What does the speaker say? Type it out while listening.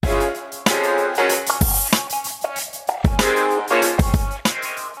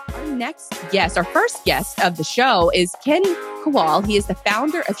next guest, our first guest of the show is Ken Kowal. He is the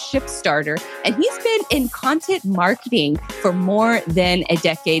founder of ShipStarter, and he's been in content marketing for more than a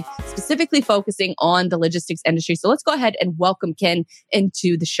decade, specifically focusing on the logistics industry. So let's go ahead and welcome Ken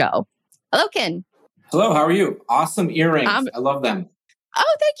into the show. Hello, Ken. Hello, how are you? Awesome earrings. I love them.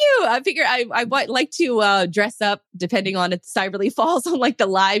 Oh, thank you. I figure I might like to dress up depending on if Cyberly falls on like the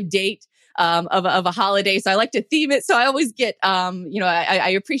live date of a holiday. So I like to theme it. So I always get,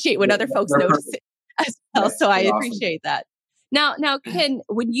 I appreciate when other folks notice it as well. So I appreciate that. Now, Ken,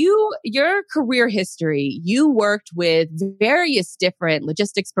 when your career history, you worked with various different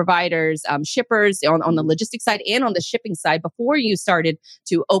logistics providers, shippers on the logistics side and on the shipping side before you started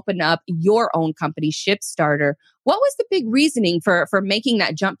to open up your own company, ShipStarter. What was the big reasoning for making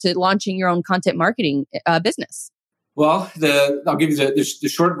that jump to launching your own content marketing business? Well, I'll give you the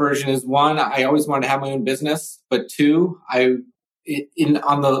short version is one, I always wanted to have my own business, but two,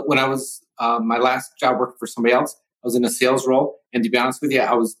 when I was my last job working for somebody else, I was in a sales role, and to be honest with you,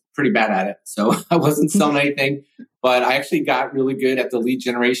 I was pretty bad at it. So I wasn't selling anything, but I actually got really good at the lead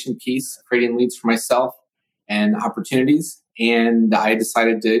generation piece, creating leads for myself and opportunities. And I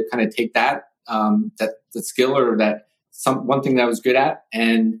decided to kind of take that skill or one thing that I was good at,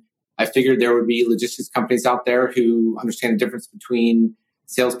 and I figured there would be logistics companies out there who understand the difference between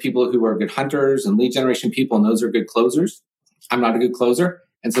salespeople who are good hunters and lead generation people, and those are good closers. I'm not a good closer,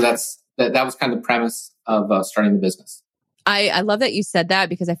 and so that was kind of the premise of starting the business. I love that you said that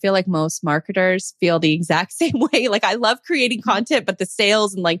because I feel like most marketers feel the exact same way. Like I love creating content, but the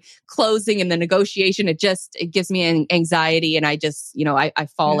sales and like closing and the negotiation, it gives me anxiety, and I just, I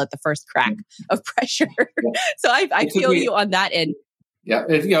fall at the first crack of pressure. Yeah. So I feel you on that end. Yeah,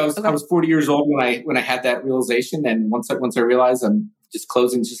 I was 40 years old when I had that realization, and once I realized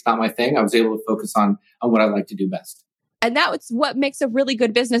closing is just not my thing, I was able to focus on what I like to do best. And that's what makes a really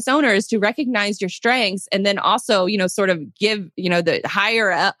good business owner is to recognize your strengths and then also, sort of give, the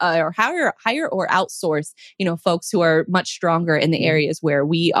hire or outsource, folks who are much stronger in the areas where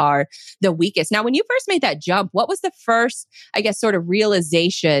we are the weakest. Now, when you first made that jump, what was the first, I guess, sort of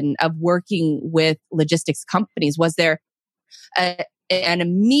realization of working with logistics companies? Was there an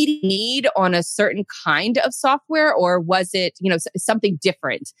immediate need on a certain kind of software, or was it, something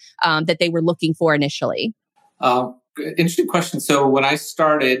different that they were looking for initially? Interesting question. So when I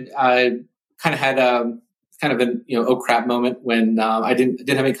started, I kind of had an oh crap moment when I didn't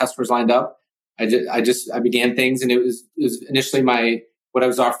have any customers lined up. I began things, and it was initially what I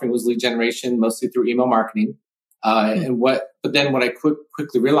was offering was lead generation, mostly through email marketing. But then what I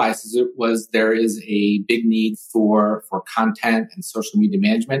quickly realized there is a big need for content and social media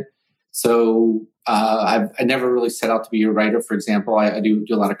management. So I never really set out to be a writer. For example, I do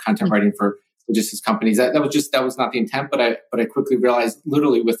a lot of content writing for logistics companies. That was not the intent, but I quickly realized,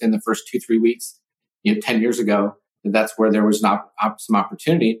 literally within the first 2-3 weeks, 10 years ago, that's where there was some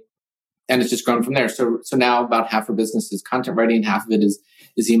opportunity, and it's just grown from there. So now about half our business is content writing, half of it is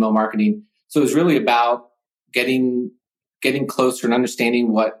email marketing. So it's really about getting closer and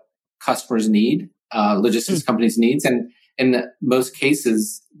understanding what customers need, logistics companies needs, and in most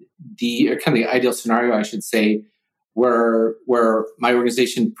cases, the ideal scenario, I should say, where my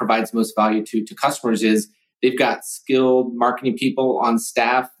organization provides most value to customers is they've got skilled marketing people on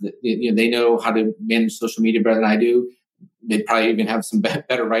staff that they know how to manage social media better than I do. They probably even have some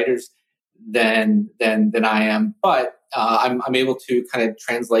better writers than I am, but I'm able to kind of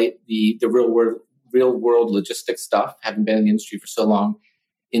translate the real world logistics stuff, having been in the industry for so long,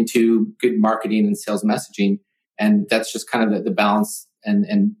 into good marketing and sales messaging, and that's just kind of the balance.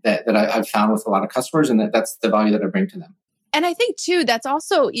 And that I've found with a lot of customers, and that's the value that I bring to them. And I think too, that's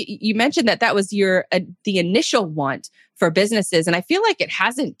also, you mentioned that was the initial want for businesses. And I feel like it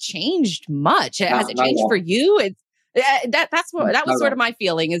hasn't changed much. Has it changed for you? That was sort of my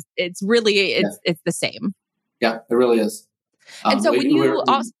feeling is it's the same. Yeah, it really is. And so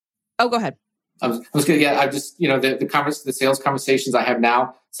go ahead. I was good. Yeah, I just, the sales conversations I have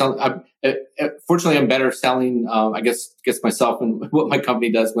now. So fortunately, I'm better selling, I guess myself and what my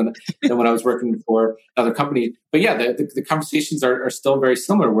company does than when I was working for another company. But yeah, the conversations are still very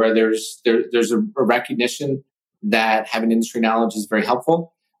similar, where there's a recognition that having industry knowledge is very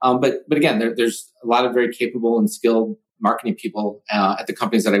helpful. But again, there's a lot of very capable and skilled marketing people at the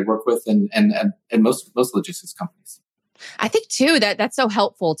companies that I work with, and most logistics companies. I think too that's so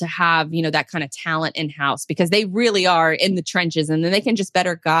helpful to have, that kind of talent in-house, because they really are in the trenches, and then they can just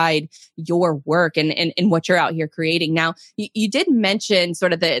better guide your work and what you're out here creating. Now, you did mention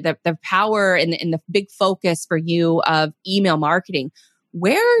sort of the power and the big focus for you of email marketing.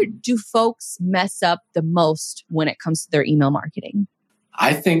 Where do folks mess up the most when it comes to their email marketing?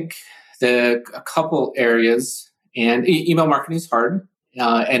 I think A couple areas, and email marketing is hard,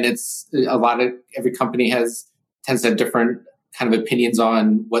 and it's every company tends to have different kind of opinions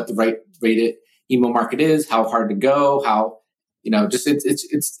on what the right rated email market is, how hard to go, how just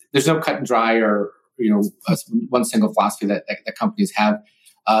it's there's no cut and dry or one single philosophy that companies have.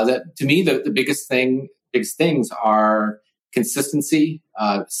 That to me the biggest things are consistency,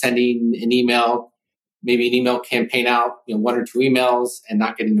 sending an email, maybe an email campaign out, one or two emails and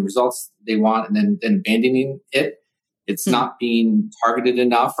not getting the results they want and then abandoning it. It's not being targeted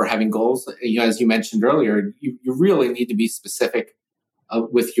enough or having goals. As you mentioned earlier, you really need to be specific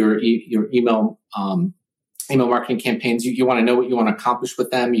with your email marketing campaigns. You want to know what you want to accomplish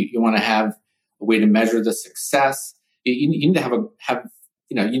with them. You want to have a way to measure the success. You need to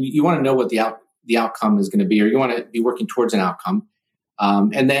you want to know what the outcome is going to be, or you want to be working towards an outcome.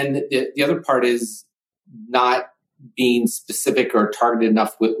 And then the other part is not being specific or targeted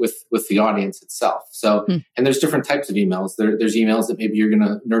enough with the audience itself. So, and there's different types of emails. There's emails that maybe you're going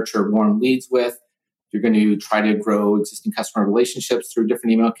to nurture warm leads with. You're going to try to grow existing customer relationships through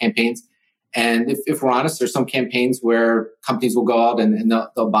different email campaigns. And if we're honest, there's some campaigns where companies will go out and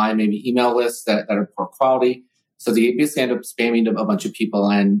they'll buy maybe email lists that are poor quality. So they basically end up spamming a bunch of people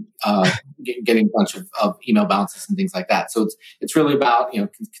and getting a bunch of email bounces and things like that. So it's really about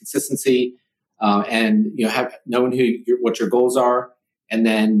consistency and knowing what your goals are, and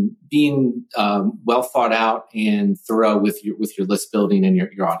then being well thought out and thorough with your list building and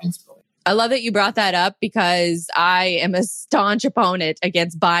your audience building. I love that you brought that up because I am a staunch opponent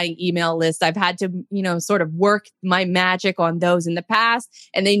against buying email lists. I've had to, sort of work my magic on those in the past,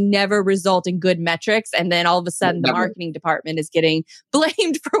 and they never result in good metrics. And then all of a sudden, the marketing department is getting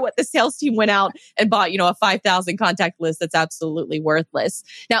blamed for what the sales team went out and bought, a 5,000 contact list that's absolutely worthless.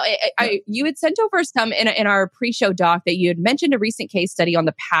 Now, you had sent over some in our pre-show doc that you had mentioned a recent case study on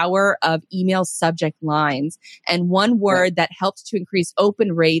the power of email subject lines and one word that helped to increase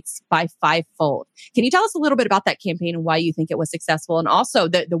open rates by 5-fold. Can you tell us a little bit about that campaign and why you think it was successful, and also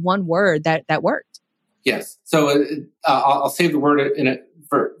the one word that worked? Yes. So I'll save the word in it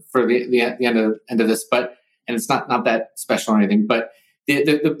for the end of this, and it's not that special or anything. But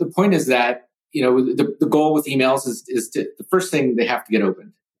the point is that the goal with emails is to, the first thing, they have to get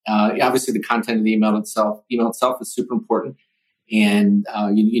opened. Obviously, the content of the email itself is super important, and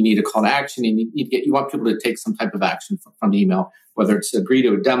you need a call to action. You want people to take some type of action from the email, whether it's agree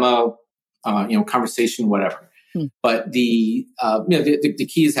to a demo, conversation, whatever. But the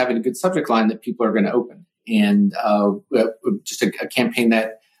key is having a good subject line that people are going to open. And just a campaign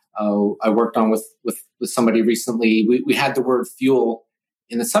that I worked on with somebody recently, we had the word fuel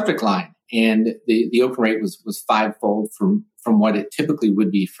in the subject line, and the open rate was 5-fold from what it typically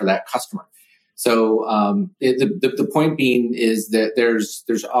would be for that customer. So the point being is that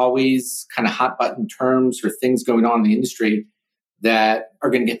there's always kind of hot button terms or things going on in the industry that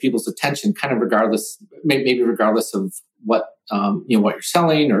are going to get people's attention, kind of regardless of what what you're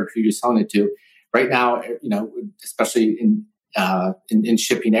selling or who you're selling it to. Right now, especially in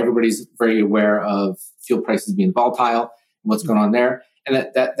shipping, everybody's very aware of fuel prices being volatile and what's going on there, and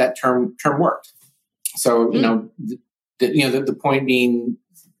that term worked. So the point being,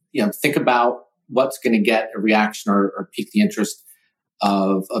 think about what's going to get a reaction or pique the interest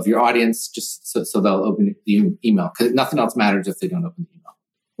of your audience, just so they'll open the email, because nothing else matters if they don't open the email.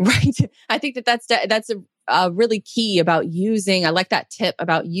 Right. I think that's really key about using. I like that tip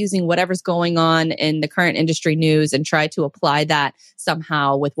about using whatever's going on in the current industry news and try to apply that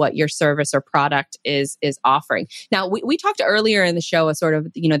somehow with what your service or product is offering. Now, we talked earlier in the show of sort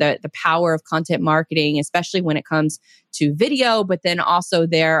of the power of content marketing, especially when it comes to video. But then also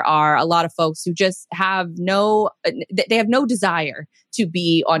there are a lot of folks who just have no desire to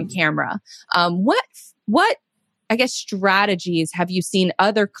be on camera. What I guess strategies have you seen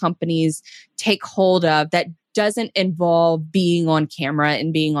other companies take hold of that doesn't involve being on camera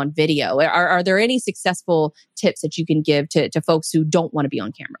and being on video? Are there any successful tips that you can give to folks who don't want to be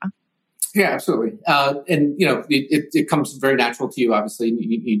on camera? Yeah, absolutely. And it comes very natural to you. Obviously,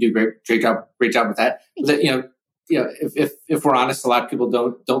 you do great job with that. But if we're honest, a lot of people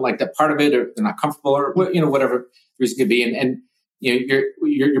don't like that part of it, or they're not comfortable, or whatever the reason could be. And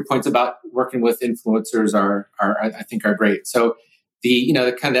your points about working with influencers are I think are great. So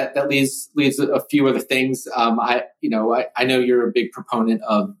that leaves a few other things. I know you're a big proponent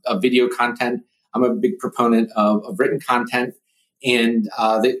of video content. I'm a big proponent of written content, and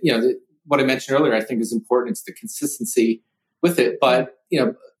what I mentioned earlier, I think is important. It's the consistency with it. But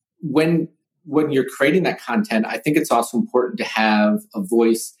when you're creating that content, I think it's also important to have a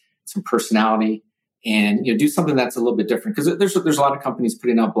voice, some personality, and do something that's a little bit different, because there's a lot of companies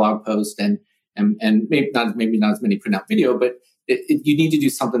putting out blog posts and maybe not as many putting out video, but you need to do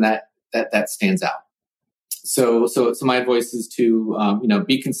something that stands out. So my advice is to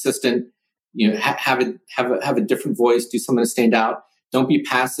be consistent, have a different voice, do something to stand out. Don't be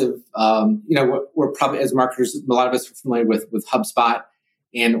passive. We're probably, as marketers, a lot of us are familiar with HubSpot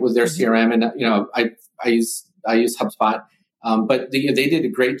and with their CRM, and I use HubSpot. But they did a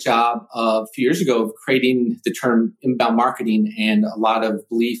great job a few years ago of creating the term inbound marketing, and a lot of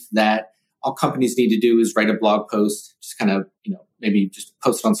belief that all companies need to do is write a blog post, just kind of, maybe just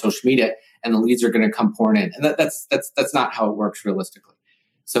post it on social media, and the leads are going to come pouring in. And that's not how it works realistically.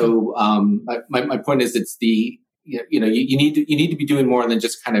 So my point is, it's you need to be doing more than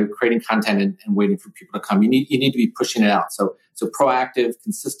just kind of creating content and waiting for people to come. You need to be pushing it out. So proactive,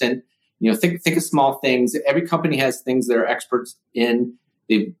 consistent. Think of small things. Every company has things they're experts in.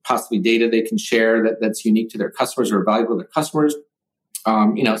 They possibly data they can share that's unique to their customers or valuable to their customers.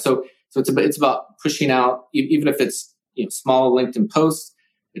 So it's about pushing out, even if it's small LinkedIn posts,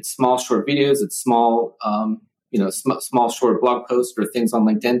 it's small short videos, it's small small short blog posts or things on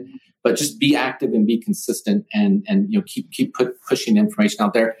LinkedIn. But just be active and be consistent, and keep pushing information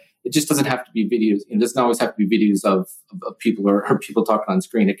out there. It just doesn't have to be videos. It doesn't always have to be videos of people or people talking on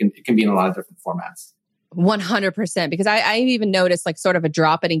screen. It can be in a lot of different formats. 100%. Because I even noticed like sort of a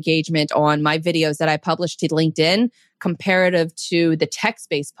drop in engagement on my videos that I published to LinkedIn comparative to the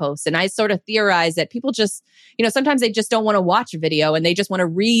text-based posts. And I sort of theorize that people just, sometimes they just don't want to watch a video and they just want to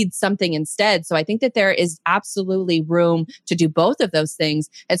read something instead. So I think that there is absolutely room to do both of those things.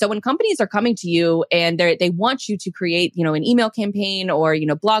 And so when companies are coming to you and they want you to create, an email campaign or,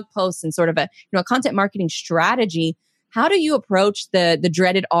 blog posts and sort of a content marketing strategy, how do you approach the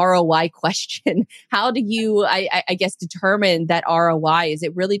dreaded ROI question? How do you, I guess, determine that ROI? Is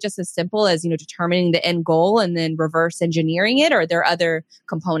it really just as simple as, determining the end goal and then reverse engineering it? Or are there other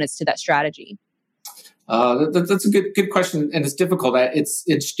components to that strategy? That's a good question. And it's difficult. It's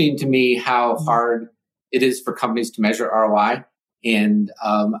interesting to me how hard it is for companies to measure ROI. And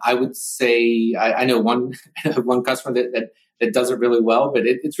I would say, I know one customer that does it really well, but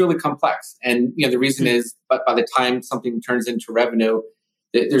it's really complex. And the reason is, but by the time something turns into revenue,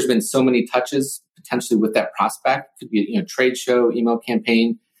 there's been so many touches potentially with that prospect. It could be a trade show, email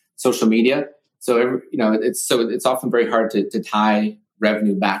campaign, social media. So it's often very hard to tie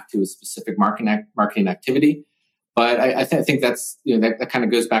revenue back to a specific marketing activity. But I think that's that kind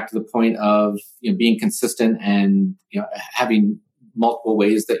of goes back to the point of being consistent and having multiple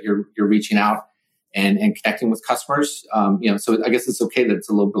ways that you're reaching out and connecting with customers. So I guess it's okay that it's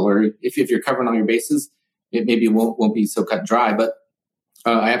a little blurry. If you're covering all your bases, it maybe won't be so cut and dry. But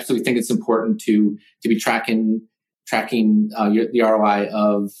I absolutely think it's important to be tracking the ROI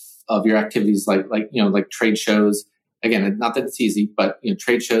of your activities, like trade shows. Again, not that it's easy, but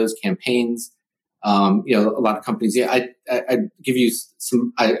trade shows, campaigns. A lot of companies. I give you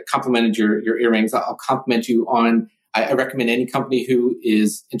some. I complimented your earrings. I'll compliment you on. I recommend any company who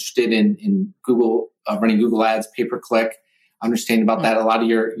is interested in Google, running Google Ads, pay-per-click, understanding about that. A lot of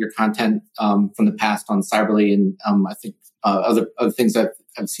your content from the past on Cyberly and I think other things that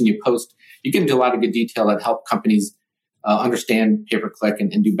I've seen you post, you get into a lot of good detail that help companies understand pay-per-click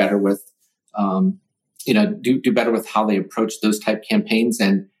and do better with, do better with how they approach those type campaigns.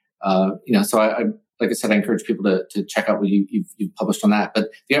 And so I like I said, I encourage people to check out what you've published on that. But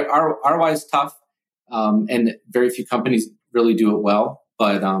the ROI is tough. And very few companies really do it well,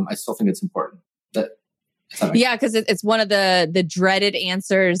 but I still think it's important. Yeah, because it's one of the dreaded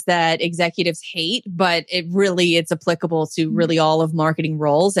answers that executives hate, but it's applicable to really all of marketing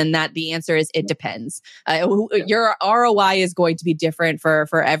roles. And that the answer is it depends. Your ROI is going to be different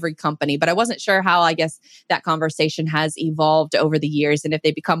for every company, but I wasn't sure how, I guess, that conversation has evolved over the years and if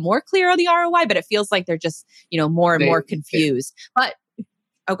they become more clear on the ROI, but it feels like they're just, more and more confused. But,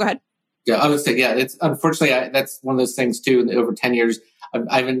 go ahead. Yeah, I would say, it's unfortunately, that's one of those things too. Over 10 years,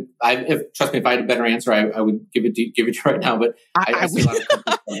 trust me, if I had a better answer, I would give it to you right now. But I see a lot of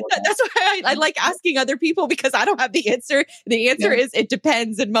companies. That's why I like asking other people, because I don't have the answer. The answer is it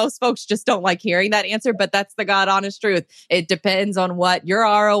depends. And most folks just don't like hearing that answer, but that's the God honest truth. It depends on what your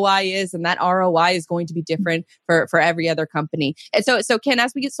ROI is. And that ROI is going to be different for every other company. And so Ken,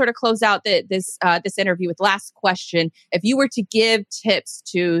 as we get sort of close out this interview with last question, if you were to give tips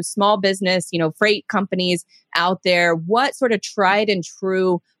to small business, freight companies out there, what sort of tried and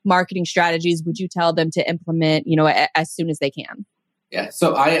true marketing strategies would you tell them to implement, as soon as they can? Yeah.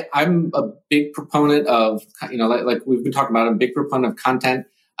 So I'm a big proponent of, like we've been talking about, I'm a big proponent of content.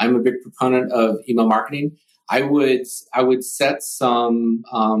 I'm a big proponent of email marketing. I would set some,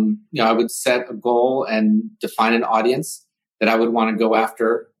 I would set a goal and define an audience that I would want to go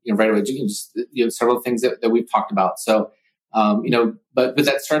after, right away. Just, several things that we've talked about. So, but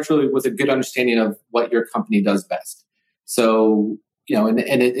that starts really with a good understanding of what your company does best. So,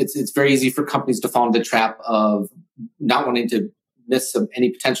 it's very easy for companies to fall into the trap of not wanting to miss any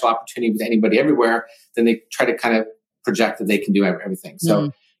potential opportunity with anybody everywhere. Then they try to kind of project that they can do everything.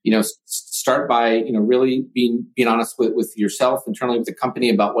 So, start by, really being honest with yourself internally with the company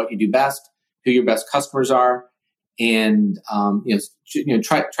about what you do best, who your best customers are, and,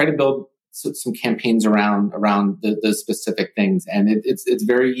 try to build some campaigns around the specific things. And it's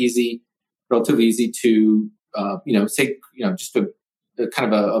very easy, relatively easy to, say, just a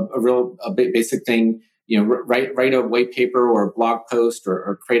kind of a basic thing, write a white paper or a blog post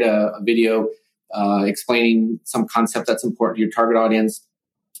or create a video, explaining some concept that's important to your target audience.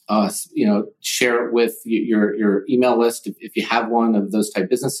 Share it with your email list if you have one of those type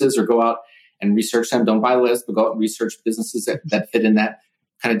businesses, or go out and research them. Don't buy a list, but go out and research businesses that fit in that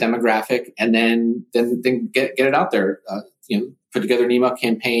kind of demographic, and then get it out there. Put together an email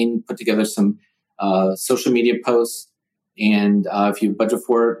campaign, put together some social media posts, and if you budget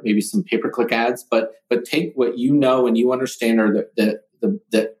for it, maybe some pay-per-click ads. But take what you know and you understand, or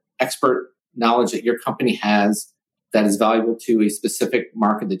the expert knowledge that your company has that is valuable to a specific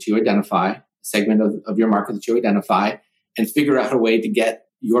market that you identify, segment of your market that you identify, and figure out a way to get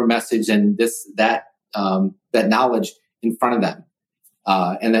your message and that knowledge in front of them.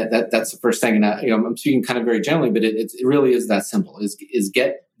 And that's the first thing. And I'm speaking kind of very generally, but it really is that simple. Is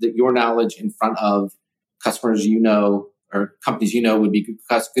get your knowledge in front of customers or companies would be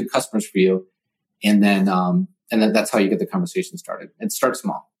good customers for you, and then that's how you get the conversation started. And start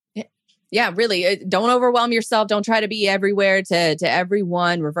small. Yeah, really. Don't overwhelm yourself. Don't try to be everywhere to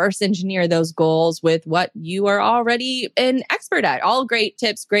everyone. Reverse engineer those goals with what you are already an expert at. All great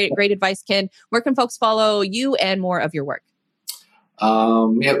tips, great advice, Ken. Where can folks follow you and more of your work?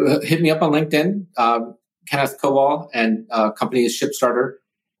 Hit me up on LinkedIn, Kenneth Kowal, and company is ShipStarter.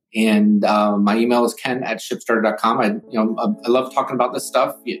 And my email is ken@shipstarter.com. I love talking about this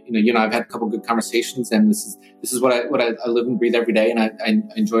stuff. I've had a couple good conversations, and this is what I live and breathe every day, and I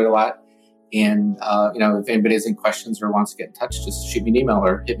enjoy it a lot. And, if anybody has any questions or wants to get in touch, just shoot me an email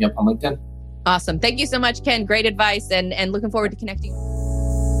or hit me up on LinkedIn. Awesome. Thank you so much, Ken. Great advice, and looking forward to connecting.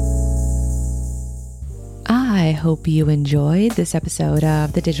 I hope you enjoyed this episode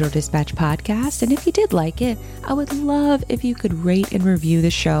of the Digital Dispatch podcast. And if you did like it, I would love if you could rate and review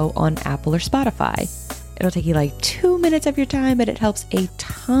the show on Apple or Spotify. It'll take you like 2 minutes of your time, but it helps a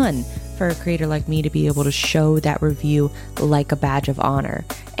ton for a creator like me to be able to show that review like a badge of honor.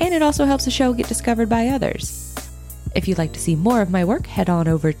 And it also helps the show get discovered by others. If you'd like to see more of my work, head on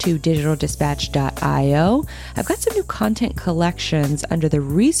over to digitaldispatch.io. I've got some new content collections under the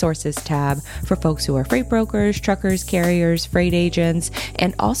resources tab for folks who are freight brokers, truckers, carriers, freight agents,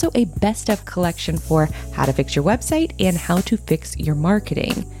 and also a best of collection for how to fix your website and how to fix your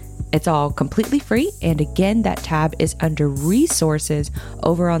marketing. It's all completely free. And again, that tab is under resources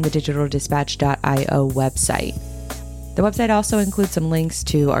over on the digitaldispatch.io website. The website also includes some links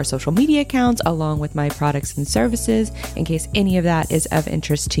to our social media accounts along with my products and services in case any of that is of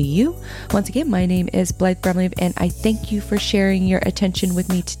interest to you. Once again, my name is Blythe Brumleve, and I thank you for sharing your attention with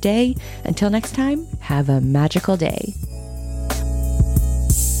me today. Until next time, have a magical day.